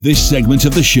This segment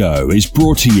of the show is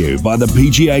brought to you by the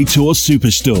PGA Tour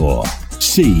Superstore.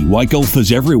 See why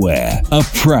golfers everywhere are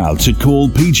proud to call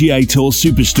PGA Tour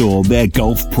Superstore their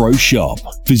golf pro shop.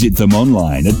 Visit them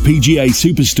online at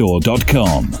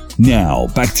pgasuperstore.com. Now,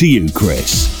 back to you,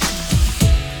 Chris.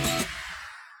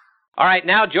 All right,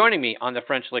 now joining me on the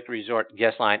French Lick Resort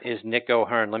guest line is Nick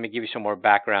O'Hearn. Let me give you some more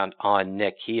background on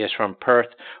Nick. He is from Perth,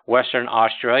 Western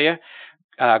Australia.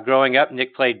 Growing up,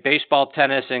 Nick played baseball,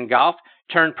 tennis, and golf.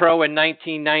 Turned pro in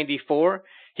 1994.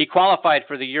 He qualified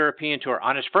for the European Tour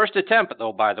on his first attempt,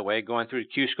 though, by the way, going through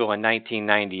Q School in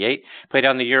 1998. Played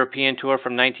on the European Tour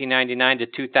from 1999 to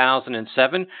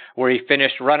 2007, where he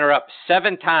finished runner-up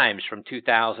 7 times from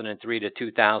 2003 to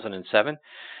 2007.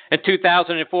 In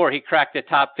 2004, he cracked the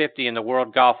top 50 in the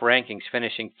world golf rankings,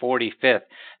 finishing 45th.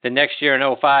 The next year in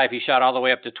 2005, he shot all the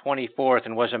way up to 24th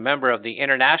and was a member of the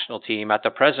international team at the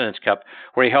President's Cup,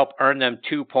 where he helped earn them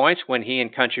 2 points when he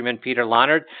and countryman Peter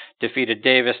Lonard defeated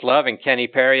Davis Love and Kenny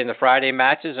Perry in the Friday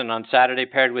matches, and on Saturday,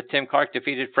 paired with Tim Clark,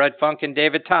 defeated Fred Funk and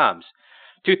David Toms.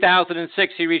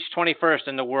 2006, he reached 21st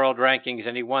in the world rankings,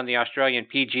 and he won the Australian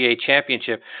PGA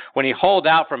Championship when he holed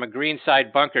out from a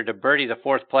greenside bunker to birdie the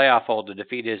 4th playoff hole to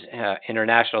defeat his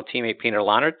international teammate Peter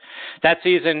Lonard. That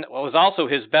season was also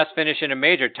his best finish in a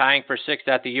major, tying for 6th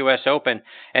at the U.S. Open,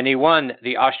 and he won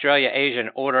the Australia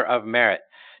Asian Order of Merit.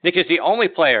 Nick is the only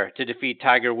player to defeat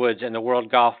Tiger Woods in the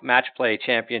World Golf Match Play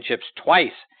Championships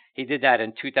twice. He did that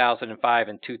in 2005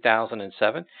 and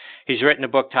 2007. He's written a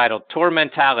book titled Tour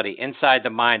Mentality, Inside the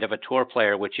Mind of a Tour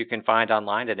Player, which you can find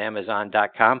online at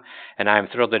Amazon.com. And I'm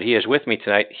thrilled that he is with me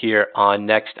tonight here on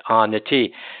Next on the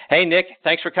Tee. Hey, Nick,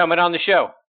 thanks for coming on the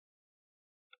show.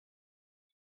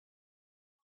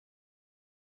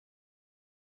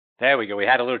 There we go. We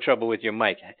had a little trouble with your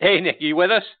mic. Hey, Nick, you with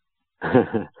us?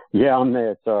 Yeah, I'm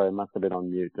there. Sorry, I must have been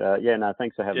on mute.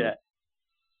 Thanks for having me.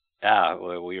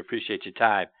 Well, we appreciate your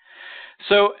time.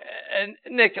 So,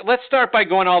 Nick, let's start by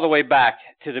going all the way back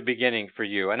to the beginning for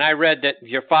you. And I read that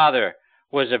your father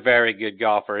was a very good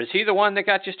golfer. Is he the one that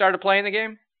got you started playing the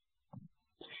game?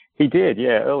 He did,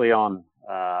 yeah. Early on,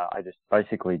 I just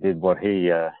basically did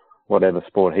whatever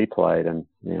sport he played, and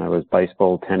it was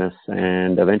baseball, tennis,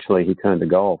 and eventually he turned to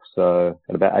golf. So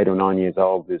at about 8 or 9 years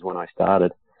old is when I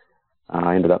started.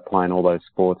 I ended up playing all those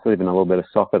sports, even a little bit of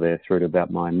soccer there through to about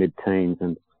my mid-teens,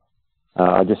 and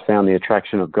I just found the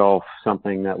attraction of golf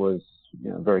something that was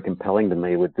very compelling to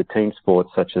me with the team sports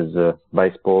such as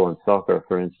baseball and soccer,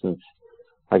 for instance.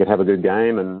 I could have a good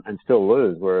game and still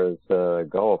lose, whereas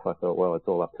golf, I thought, well, it's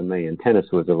all up to me. And tennis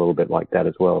was a little bit like that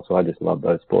as well, so I just loved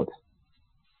those sports.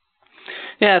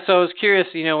 Yeah, so I was curious,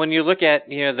 when you look at,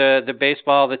 the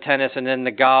baseball, the tennis, and then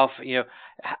the golf,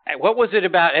 what was it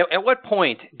about? At what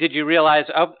point did you realize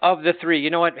of the three, you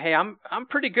know what? Hey, I'm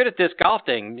pretty good at this golf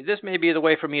thing. This may be the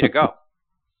way for me to go.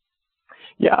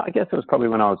 Yeah, I guess it was probably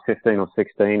when I was 15 or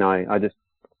 16. I just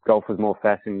golf was more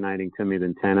fascinating to me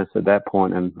than tennis at that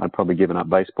point, and I'd probably given up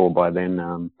baseball by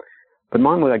then. But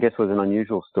mine, I guess, was an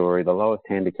unusual story. The lowest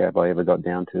handicap I ever got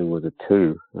down to was a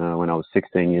 2 when I was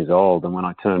 16 years old, and when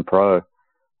I turned pro,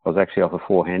 I was actually off a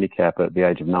 4 handicap at the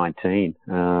age of 19,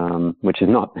 which is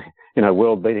not,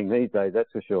 world beating these days,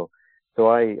 that's for sure. So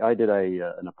I did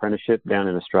an apprenticeship down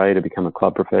in Australia to become a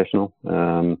club professional,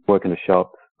 work in a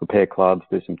shop, repair clubs,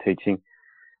 do some teaching.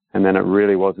 And then it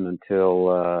really wasn't until,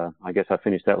 I guess I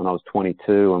finished that when I was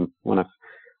 22. And when I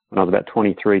was about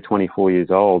 23, 24 years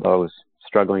old, I was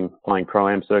struggling playing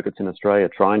Pro-Am circuits in Australia,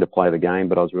 trying to play the game,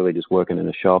 but I was really just working in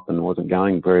a shop and wasn't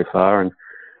going very far. And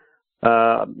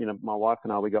my wife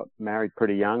and I, we got married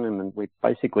pretty young, and we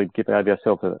basically gave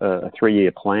ourselves a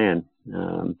 3-year plan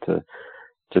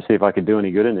to see if I could do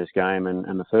any good in this game.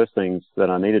 And the first things that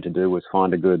I needed to do was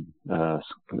find a good a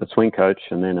swing coach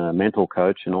and then a mental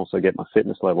coach, and also get my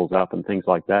fitness levels up and things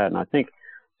like that. And I think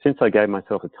since I gave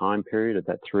myself a time period of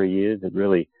that 3 years, it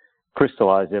really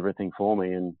crystallized everything for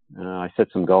me. And I set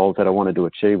some goals that I wanted to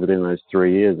achieve within those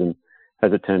 3 years. And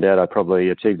as it turned out, I probably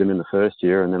achieved them in the first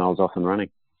year, and then I was off and running.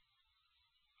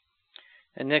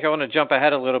 And Nick, I want to jump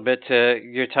ahead a little bit to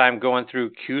your time going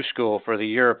through Q School for the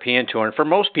European Tour. And for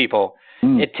most people,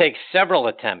 it takes several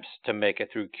attempts to make it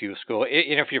through Q School.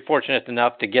 If you're fortunate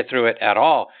enough to get through it at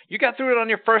all, you got through it on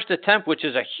your first attempt, which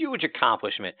is a huge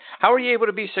accomplishment. How were you able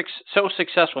to be so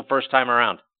successful first time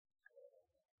around?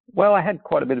 Well, I had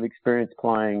quite a bit of experience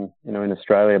playing, in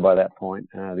Australia by that point.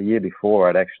 The year before,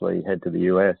 I'd actually head to the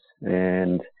US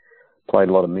and played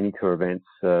a lot of mini tour events.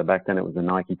 Back then it was the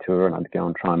Nike Tour, and I'd go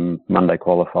and try and Monday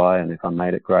qualify, and if I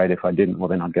made it, great. If I didn't, well,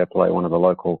 then I'd go play one of the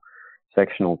local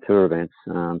sectional tour events.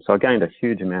 So I gained a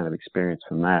huge amount of experience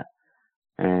from that.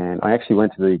 And I actually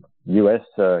went to US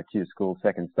Q School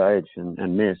second stage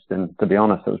and missed. And to be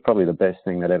honest, it was probably the best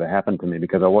thing that ever happened to me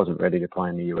because I wasn't ready to play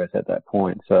in the US at that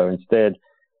point. So instead,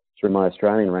 through my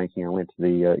Australian ranking, I went to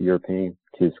the European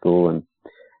Q School.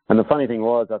 And the funny thing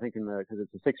was, I think because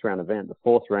it's a 6-round event, the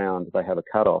 4th round they have a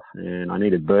cutoff, and I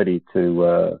needed birdie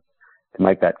to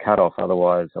make that cutoff.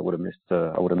 Otherwise, I would have missed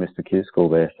the Q School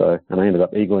there. So, and I ended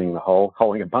up eagling the hole,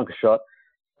 holding a bunker shot,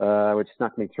 which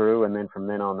snuck me through. And then from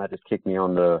then on, that just kicked me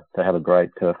on to have a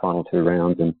great final 2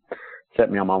 rounds and set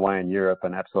me on my way in Europe,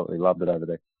 and absolutely loved it over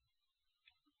there.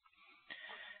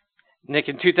 Nick,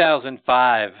 in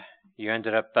 2005, you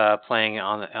ended up playing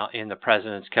in the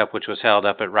President's Cup, which was held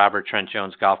up at Robert Trent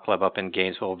Jones Golf Club up in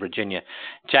Gainesville, Virginia.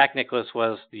 Jack Nicklaus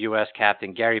was the U.S.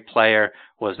 captain. Gary Player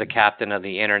was the captain of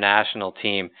the international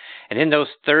team. And in those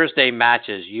Thursday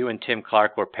matches, you and Tim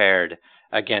Clark were paired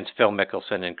against Phil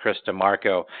Mickelson and Chris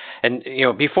DeMarco. And,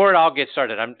 before it all gets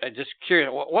started, I'm just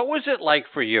curious, what was it like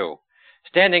for you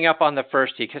standing up on the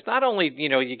first tee? Because not only,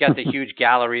 you got the huge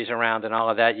galleries around and all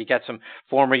of that, you got some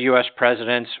former U.S.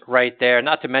 presidents right there,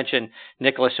 not to mention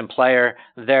Nicklaus and Player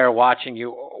there watching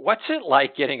you. What's it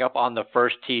like getting up on the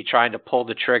first tee trying to pull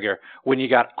the trigger when you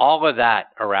got all of that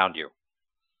around you?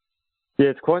 Yeah,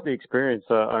 it's quite the experience.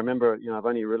 I remember, I've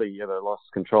only really ever lost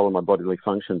control of my bodily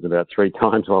functions about 3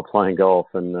 times while playing golf.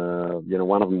 And,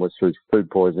 one of them was through food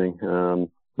poisoning.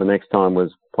 The next time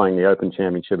was playing the Open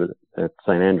Championship at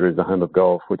St Andrews, the home of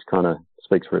golf, which kind of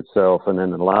speaks for itself. And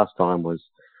then the last time was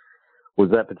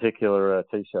that particular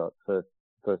tee shot, first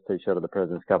tee shot of the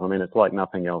President's Cup. I mean, it's like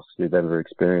nothing else you've ever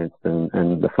experienced. And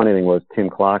the funny thing was, Tim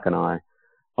Clark and I,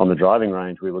 on the driving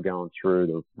range, we were going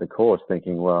through the course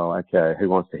thinking, well, okay, who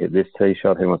wants to hit this tee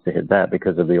shot? Who wants to hit that?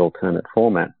 Because of the alternate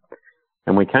format.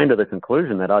 And we came to the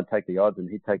conclusion that I'd take the odds and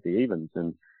he'd take the evens.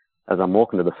 And as I'm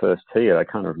walking to the first tee, it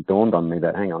kind of dawned on me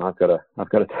that, hang on, I've got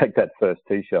to take that first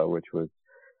tee shot, which wasn't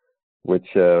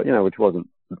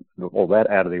all that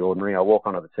out of the ordinary. I walk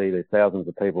onto the tee. There's thousands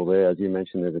of people there. As you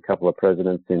mentioned, there's a couple of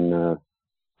presidents in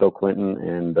Bill Clinton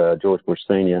and George Bush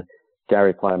Sr.,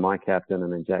 Gary Player, my captain,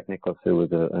 and then Jack Nicklaus, who was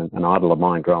an idol of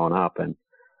mine growing up. And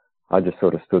I just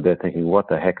sort of stood there thinking, what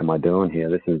the heck am I doing here?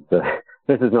 This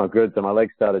is not good. So my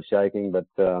legs started shaking, but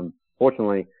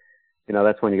fortunately,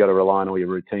 that's when you got to rely on all your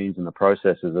routines and the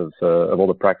processes of all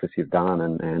the practice you've done.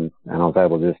 And I was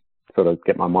able to just sort of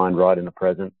get my mind right in the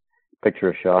present, picture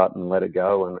a shot and let it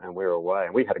go. And we were away.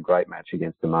 And we had a great match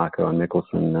against DeMarco and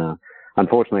Mickelson.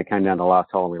 Unfortunately, it came down to the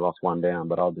last hole and we lost 1 down,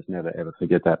 but I'll just never, ever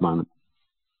forget that moment.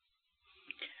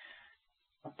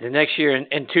 The next year,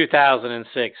 in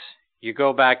 2006, you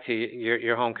go back to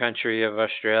your home country of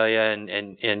Australia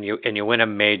and you win a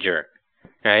major.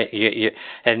 Right,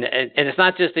 and it's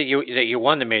not just that you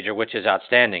won the major, which is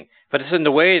outstanding, but it's in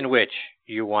the way in which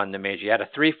you won the major. You had a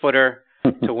 3-footer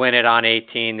to win it on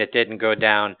 18 that didn't go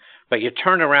down, but you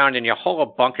turn around and you hole a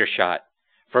bunker shot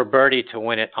for birdie to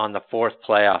win it on the 4th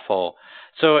playoff hole.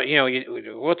 So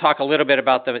we'll talk a little bit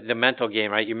about the mental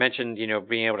game, right? You mentioned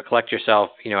being able to collect yourself,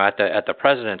 at the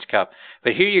President's Cup,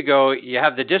 but here you go. You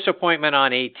have the disappointment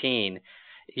on 18.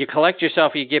 You collect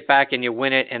yourself, you get back, and you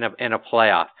win it in a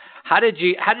playoff. How did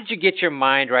you get your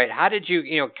mind right? How did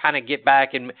you kind of get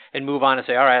back and move on and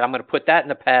say, all right, I'm going to put that in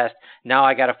the past. Now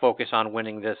I got to focus on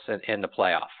winning this in the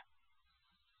playoff.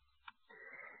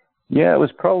 Yeah, it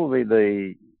was probably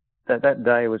that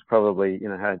day was probably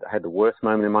had the worst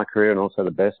moment in my career and also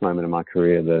the best moment in my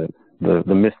career.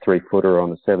 The missed 3-footer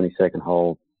on the 72nd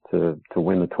hole to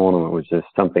win the tournament was just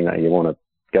something that you want to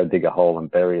go dig a hole and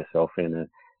bury yourself in.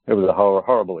 It was a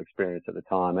horrible experience at the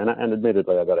time. And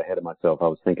admittedly, I got ahead of myself. I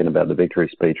was thinking about the victory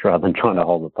speech rather than trying to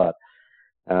hold the putt.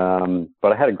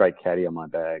 But I had a great caddy on my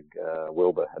bag,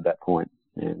 Wilbur, at that point.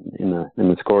 And in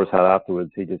the scorer's hut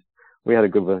afterwards, we had a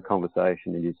good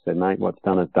conversation. He just said, mate, what's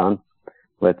done is done.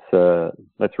 Let's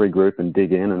regroup and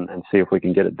dig in and see if we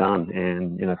can get it done.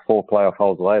 And, 4 playoff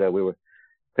holes later,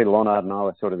 Peter Lonard and I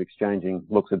were sort of exchanging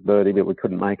looks at birdie, but we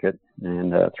couldn't make it.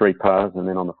 And 3 pars. And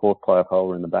then on the 4th playoff hole,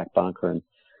 we're in the back bunker. And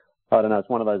I don't know, it's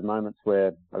one of those moments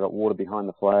where I got water behind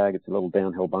the flag. It's a little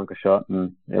downhill bunker shot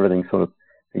and everything sort of,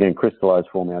 again, crystallized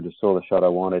for me. I just saw the shot I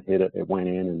wanted, hit it, it went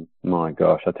in, and my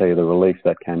gosh, I tell you, the relief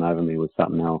that came over me was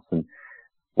something else. And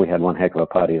we had one heck of a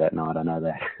party that night, I know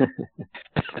that.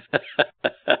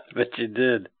 But you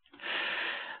did.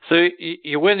 So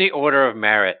you win the Order of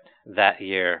Merit that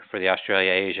year for the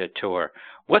Australia-Asia Tour.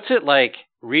 What's it like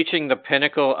reaching the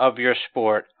pinnacle of your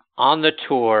sport on the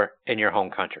tour in your home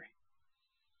country?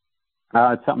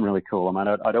 It's something really cool. I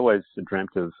mean, I'd always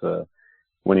dreamt of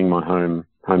winning my home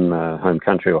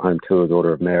country or home tour's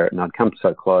Order of Merit, and I'd come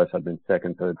so close. I'd been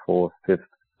 2nd, 3rd, 4th,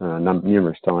 5th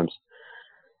numerous times.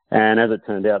 And as it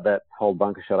turned out, that whole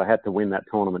bunker shot, I had to win that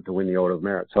tournament to win the Order of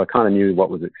Merit. So I kind of knew what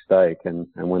was at stake. And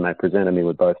when they presented me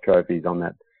with both trophies on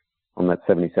that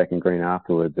 72nd green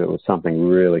afterwards, it was something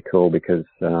really cool because,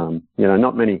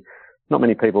 not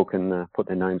many people can put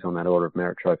their names on that Order of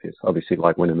Merit trophy. It's obviously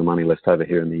like winning the money list over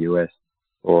here in the US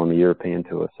or on the European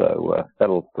tour. So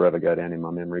that'll forever go down in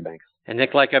my memory banks. And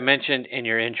Nick, like I mentioned in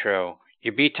your intro,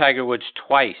 you beat Tiger Woods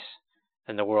twice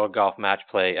in the World Golf Match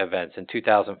Play events in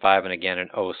 2005 and again in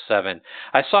 2007.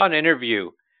 I saw an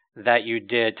interview that you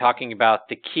did talking about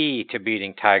the key to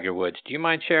beating Tiger Woods. Do you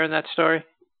mind sharing that story?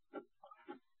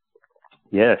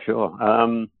 Yeah, sure.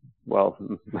 Well,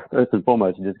 first and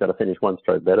foremost, you just got to finish one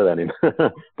stroke better than him.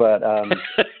 But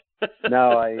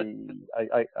no,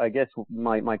 I guess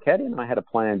my caddy and I had a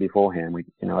plan beforehand.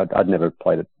 I'd never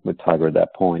played it with Tiger at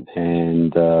that point,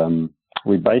 and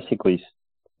we basically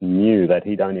knew that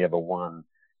he'd only ever won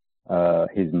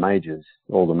his majors,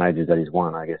 all the majors that he's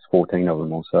won. I guess 14 of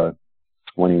them or so,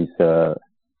 when he's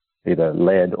either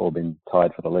led or been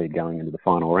tied for the lead going into the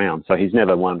final round. So he's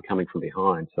never won coming from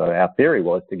behind. So our theory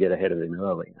was to get ahead of him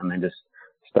early and then just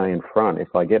stay in front.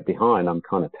 If I get behind, I'm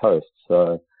kind of toast.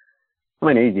 So,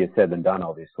 easier said than done,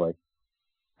 obviously.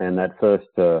 And that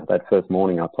first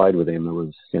morning I played with him, there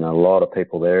was, a lot of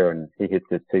people there, and he hit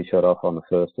this tee shot off on the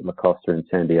first at La Costa in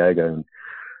San Diego, and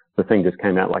the thing just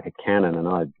came out like a cannon, and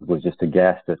I was just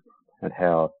aghast at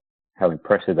how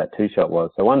impressive that tee shot was.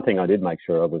 So one thing I did make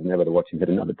sure of was never to watch him hit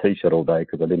another tee shot all day,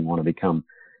 because I didn't want to become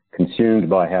consumed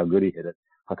by how good he hit it.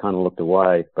 I kind of looked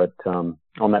away. But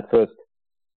on that first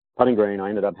putting green, I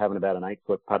ended up having about an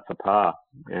 8-foot putt for par,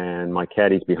 and my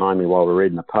caddy's behind me while we're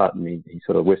reading the putt, and he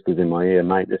sort of whispers in my ear,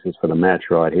 "Mate, this is for the match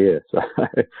right here." So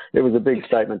it was a big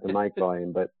statement to make by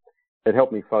him, but it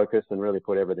helped me focus and really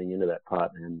put everything into that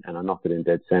putt, and I knocked it in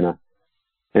dead center.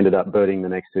 Ended up birding the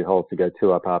next 2 holes to go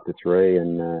 2 up after 3,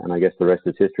 and I guess the rest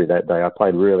is history. That day I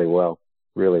played really well,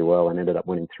 and ended up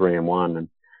winning 3 and 1.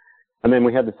 And then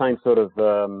we had the same sort of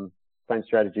same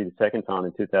strategy the second time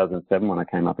in 2007 when I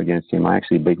came up against him. I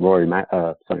actually beat Rory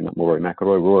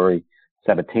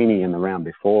Sabatini in the round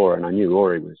before, and I knew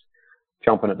Rory was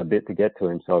chomping at the bit to get to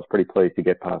him, so I was pretty pleased to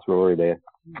get past Rory there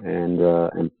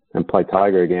and play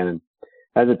Tiger again. And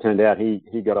as it turned out,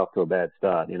 he got off to a bad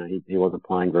start. He wasn't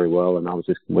playing very well, and I was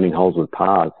just winning holes with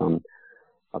pars.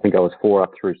 I think I was 4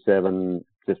 up through 7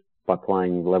 just by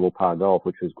playing level par golf,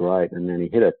 which was great. And then he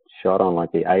hit a shot on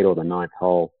like the 8th or the 9th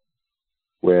hole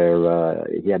where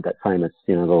he had that famous,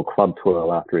 little club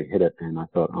twirl after he hit it. And I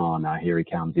thought, oh no, here he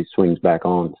comes. He swings back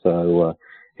on. So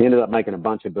he ended up making a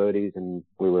bunch of birdies, and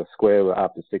we were square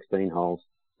after 16 holes.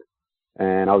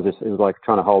 And it was like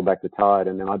trying to hold back the tide.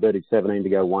 And then I birdied 17 to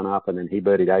go 1 up, and then he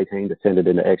birdied 18 to send it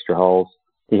into extra holes.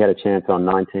 He had a chance on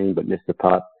 19, but missed the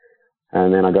putt.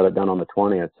 And then I got it done on the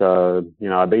 20th. So,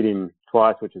 I beat him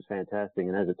twice, which was fantastic.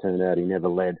 And as it turned out, he never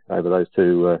led over those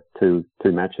two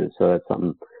matches. So that's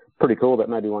something pretty cool that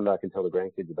maybe one day I can tell the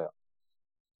grandkids about.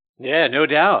 Yeah, no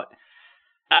doubt.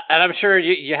 And I'm sure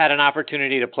you had an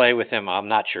opportunity to play with him. I'm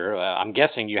not sure. I'm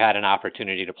guessing you had an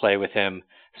opportunity to play with him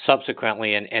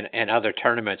subsequently in other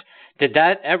tournaments. Did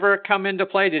that ever come into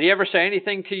play? Did he ever say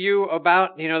anything to you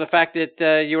about, the fact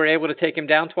that you were able to take him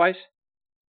down twice?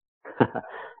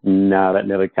 No, that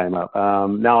never came up.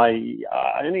 No,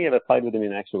 I only ever played with him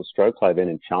in an actual stroke play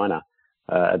event in China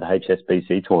at the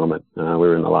HSBC tournament. We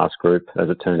were in the last group, as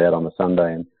it turned out, on the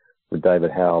Sunday, and with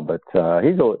David Howell, but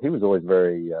he was always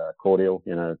very cordial,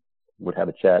 would have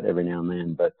a chat every now and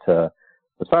then. But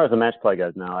as far as the match play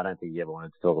goes, no, I don't think he ever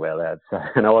wanted to talk about that. So,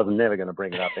 and I was never going to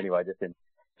bring it up anyway,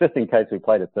 just in case we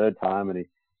played a third time and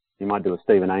he might do a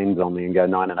Stephen Ames on me and go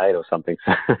 9 and 8 or something.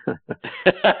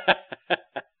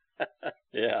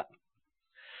 Yeah.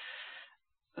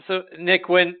 So Nick,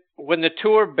 when the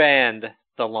tour banned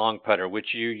the long putter, which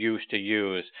you used to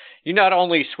use, you not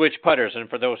only switched putters, and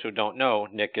for those who don't know,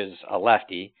 Nick is a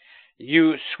lefty,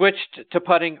 you switched to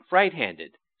putting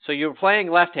right-handed. So you were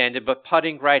playing left-handed, but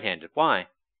putting right-handed. Why?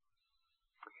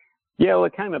 Yeah, well,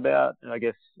 it came about, I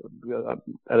guess,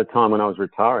 at a time when I was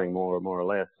retiring, more or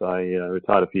less. I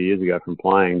retired a few years ago from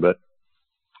playing, but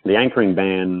the anchoring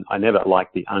ban, I never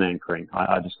liked the unanchoring.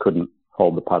 I just couldn't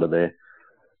hold the putter there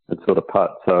and sort of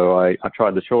putt. So I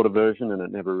tried the shorter version, and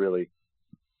it never really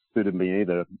suited me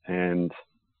either. And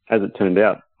as it turned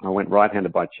out, I went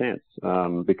right-handed by chance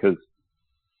because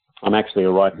I'm actually a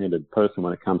right-handed person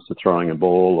when it comes to throwing a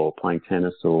ball or playing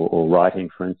tennis or writing,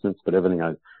 for instance. But everything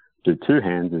I do 2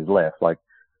 hands is left, like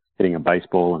hitting a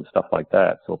baseball and stuff like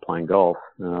that, or playing golf.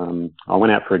 I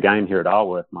went out for a game here at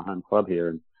Isleworth, my home club here,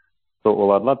 and thought,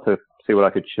 well, I'd love to see what I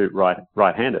could shoot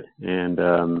right-handed. And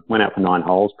went out for 9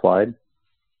 holes, played.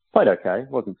 Played okay,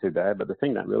 wasn't too bad, but the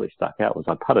thing that really stuck out was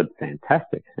I putted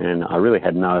fantastic, and I really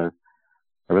had no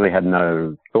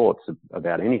thoughts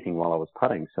about anything while I was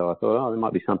putting. So I thought, there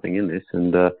might be something in this,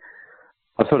 and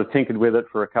I sort of tinkered with it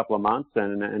for a couple of months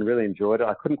and really enjoyed it.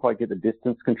 I couldn't quite get the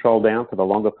distance control down for the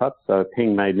longer putts, so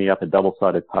Ping made me up a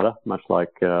double-sided putter, much like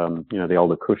the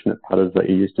older Cushnet putters that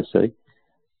you used to see.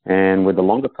 And with the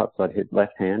longer putts, I'd hit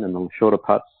left hand, and the shorter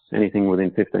putts, anything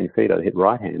within 15 feet, I'd hit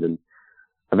right hand. And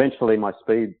eventually, my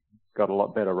speed got a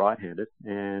lot better right-handed,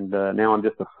 and now I'm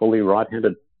just a fully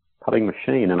right-handed putting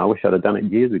machine, and I wish I'd have done it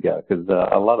years ago because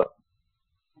I love it.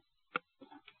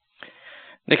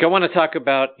 Nick, I want to talk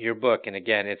about your book, and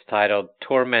again, it's titled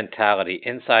Tour Mentality,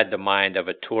 Inside the Mind of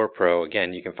a Tour Pro.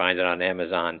 Again, you can find it on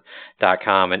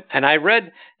Amazon.com. And I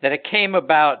read that it came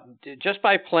about just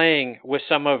by playing with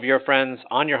some of your friends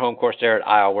on your home course there at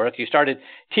Isleworth. You started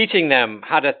teaching them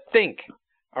how to think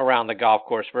around the golf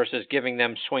course versus giving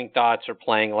them swing thoughts or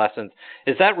playing lessons.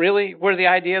 Is that really where the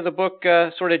idea of the book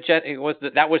that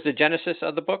was the genesis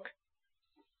of the book?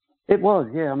 It was,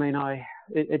 yeah. I mean,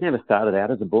 it never started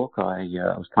out as a book. I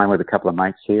was playing with a couple of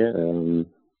mates here who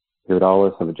at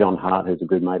Isleworth. So John Hart, who's a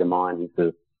good mate of mine. He's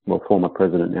the former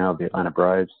president now of the Atlanta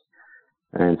Braves,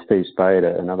 and Steve Spade,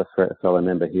 another fellow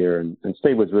member here. And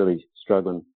Steve was really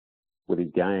struggling with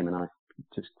his game, and I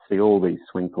just see all these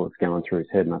swing thoughts going through his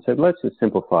head. And I said, let's just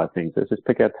simplify things. Let's just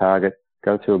pick our target,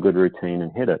 go to a good routine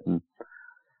and hit it. And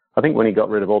I think when he got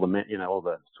rid of all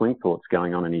the swing thoughts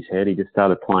going on in his head, he just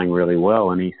started playing really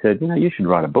well. And he said, you should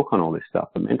write a book on all this stuff,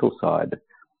 the mental side.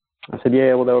 I said,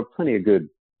 yeah, well, there were plenty of good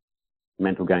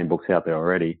mental game books out there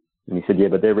already. And he said, yeah,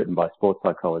 but they're written by sports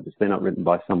psychologists. They're not written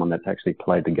by someone that's actually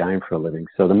played the game for a living.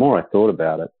 So the more I thought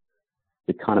about it,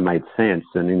 it kind of made sense.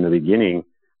 And in the beginning,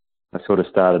 I sort of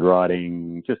started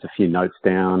writing just a few notes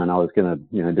down, and I was going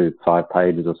to, do 5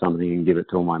 pages or something and give it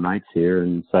to all my mates here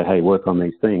and say, hey, work on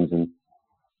these things. And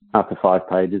after 5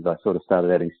 pages, I sort of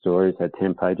started adding stories, had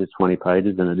 10 pages, 20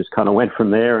 pages, and it just kind of went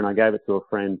from there. And I gave it to a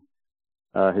friend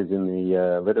who's in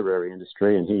the literary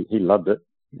industry, and he loved it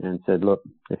and said, look,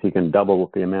 if you can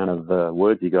double the amount of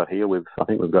words you got here, I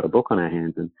think we've got a book on our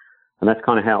hands. And that's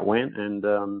kind of how it went. And,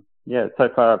 so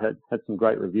far I've had some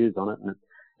great reviews on it, and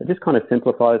it just kind of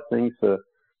simplifies things for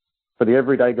the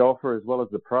everyday golfer as well as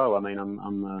the pro. I mean,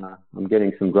 I'm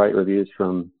getting some great reviews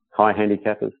from high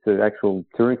handicappers to actual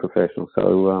touring professionals.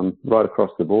 So right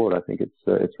across the board, I think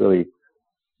it's really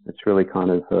kind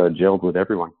of gelled with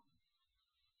everyone.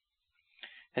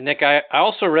 And Nick, I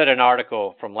also read an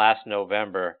article from last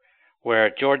November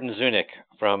where Jordan Zunick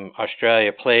from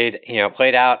Australia played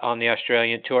out on the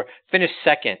Australian tour, finished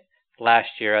second last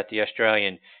year at the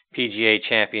Australian PGA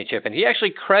Championship, and he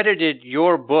actually credited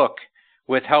your book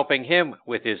with helping him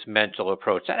with his mental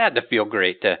approach. That had to feel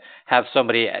great to have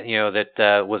somebody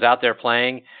that was out there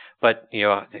playing, but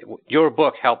your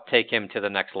book helped take him to the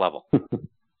next level.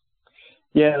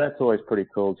 Yeah, that's always pretty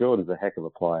cool. Jordan's a heck of a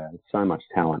player. So much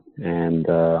talent, and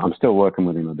I'm still working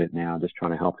with him a bit now, just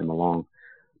trying to help him along.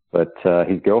 But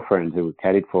his girlfriend, who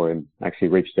caddied for him, actually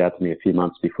reached out to me a few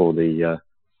months before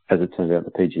as it turned out,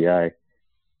 the PGA.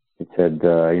 It said,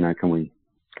 can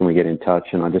we get in touch?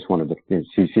 And I just wanted to,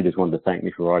 she just wanted to thank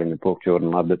me for writing the book.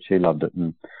 Jordan loved it. She loved it.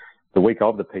 And the week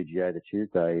of the PGA, the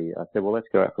Tuesday, I said, well, let's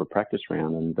go out for a practice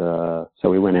round. And so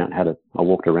we went out and I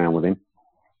walked around with him.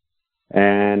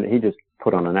 And he just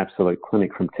put on an absolute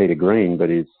clinic from tee to green, but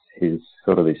his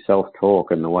sort of his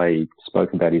self-talk and the way he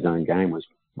spoke about his own game was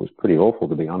pretty awful,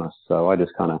 to be honest. So I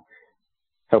just kind of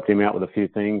helped him out with a few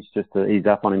things just to ease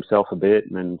up on himself a bit,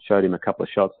 and then showed him a couple of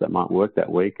shots that might work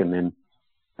that week. And then,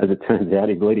 as it turns out,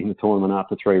 he's leading the tournament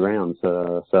after 3 rounds.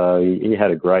 So he had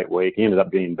a great week. He ended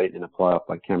up getting beaten in a playoff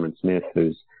by Cameron Smith,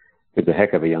 who's a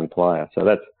heck of a young player. So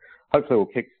that's hopefully will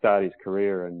kickstart his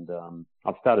career. And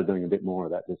I've started doing a bit more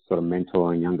of that, just sort of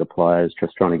mentoring younger players,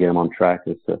 just trying to get them on track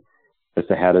as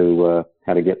to how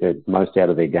to get the most out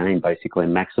of their game, basically,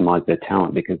 and maximise their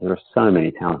talent, because there are so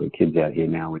many talented kids out here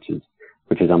now, which is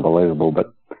unbelievable.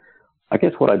 But I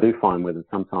guess what I do find with it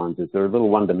sometimes is they're a little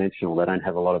one-dimensional. They don't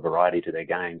have a lot of variety to their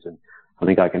games, and I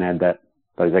think I can add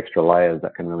those extra layers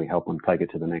that can really help them take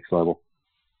it to the next level.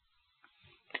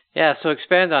 Yeah, so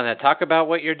expand on that. Talk about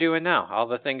what you're doing now, all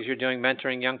the things you're doing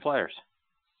mentoring young players.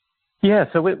 Yeah,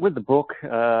 so with the book, I've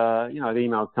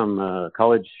emailed some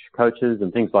college coaches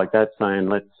and things like that saying,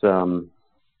 let's, are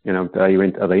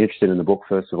they interested in the book,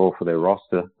 first of all, for their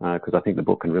roster? Because I think the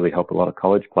book can really help a lot of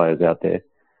college players out there.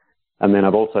 And then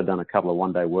I've also done a couple of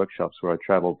one-day workshops where I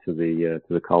traveled to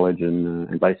the college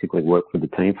and basically worked with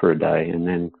the team for a day. And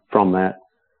then from that,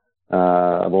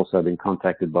 I've also been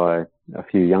contacted by a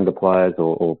few younger players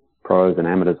or pros and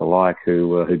amateurs alike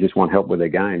who just want help with their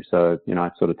game. So, I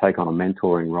sort of take on a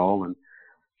mentoring role and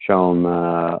show them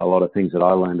a lot of things that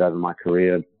I learned over my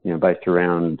career, based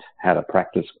around how to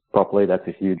practice properly. That's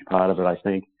a huge part of it, I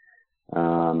think.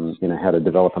 How to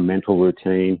develop a mental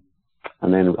routine,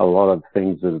 and then a lot of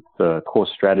things of course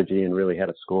strategy and really how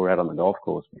to score out on the golf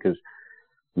course, because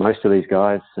most of these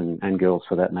guys and girls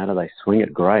for that matter, they swing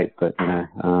it great, but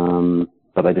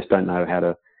but they just don't know how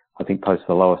to, I think, post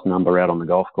the lowest number out on the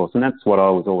golf course. And that's what I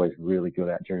was always really good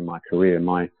at during my career.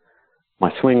 My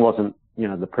swing wasn't,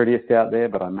 the prettiest out there,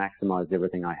 but I maximized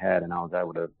everything I had, and I was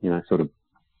able to, sort of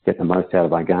get the most out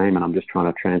of my game. And I'm just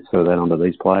trying to transfer that onto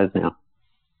these players now.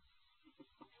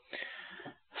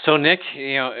 So, Nick,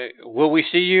 will we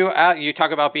see you out? You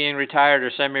talk about being retired or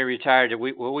semi-retired.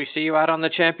 Will we see you out on the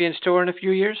Champions Tour in a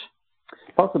few years?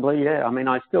 Possibly, yeah. I mean,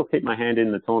 I still keep my hand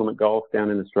in the tournament golf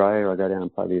down in Australia. I go down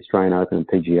and play the Australian Open and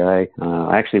PGA.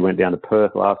 I actually went down to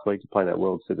Perth last week to play that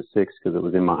World Super 6 because it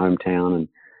was in my hometown, and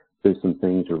do some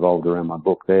things revolved around my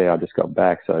book there. I just got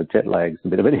back, so jet lag's a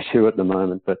bit of an issue at the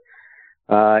moment, but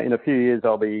in a few years,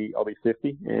 I'll be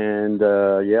 50, and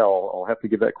I'll have to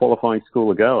give that qualifying school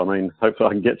a go. I mean, hopefully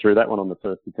I can get through that one on the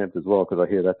first attempt as well, because I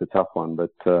hear that's a tough one.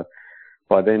 But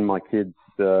by then, my kids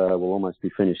will almost be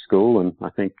finished school, and I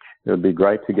think it would be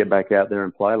great to get back out there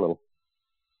and play a little.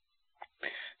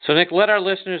 So, Nick, let our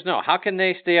listeners know, how can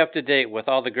they stay up to date with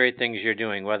all the great things you're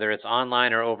doing, whether it's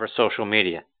online or over social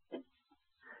media?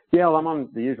 Yeah, well, I'm on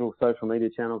the usual social media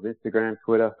channels, Instagram,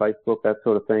 Twitter, Facebook, that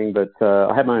sort of thing. But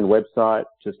I have my own website,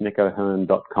 just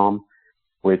nickohern.com,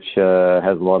 which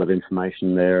has a lot of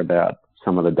information there about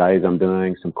some of the days I'm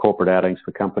doing, some corporate outings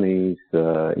for companies,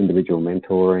 individual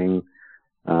mentoring,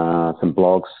 some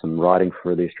blogs, some writing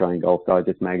for the Australian Golf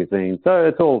Digest magazine. So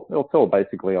it's all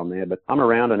basically on there. But I'm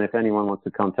around, and if anyone wants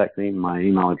to contact me, my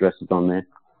email address is on there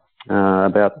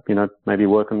about, maybe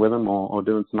working with them or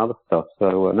doing some other stuff.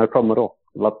 So no problem at all.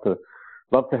 Love to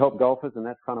help golfers, and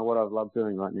that's kind of what I love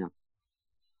doing right now.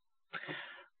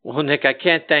 Well, Nick, I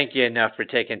can't thank you enough for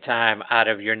taking time out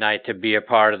of your night to be a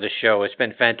part of the show. It's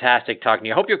been fantastic talking to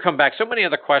you. I hope you'll come back. So many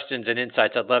other questions and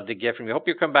insights I'd love to get from you. I hope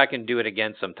you'll come back and do it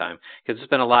again sometime, because it's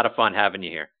been a lot of fun having you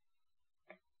here.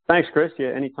 Thanks, Chris.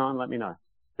 Yeah, anytime, let me know.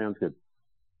 Sounds good.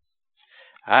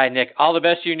 All right, Nick. All the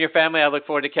best to you and your family. I look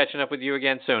forward to catching up with you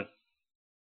again soon.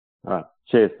 All right.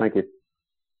 Cheers. Thank you.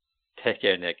 Take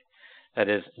care, Nick. That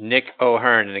is Nick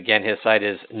O'Hearn, and again, his site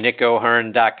is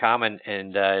nickohern.com, and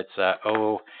it's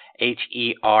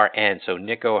OHERN, so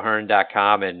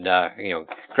nickohern.com, and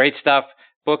great stuff.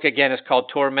 Book again is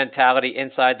called Tour Mentality: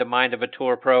 Inside the Mind of a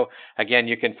Tour Pro. Again,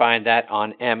 you can find that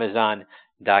on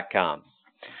Amazon.com.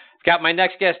 Got my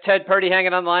next guest, Ted Purdy,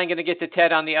 hanging on the line. Going to get to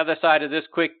Ted on the other side of this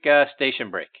quick station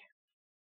break.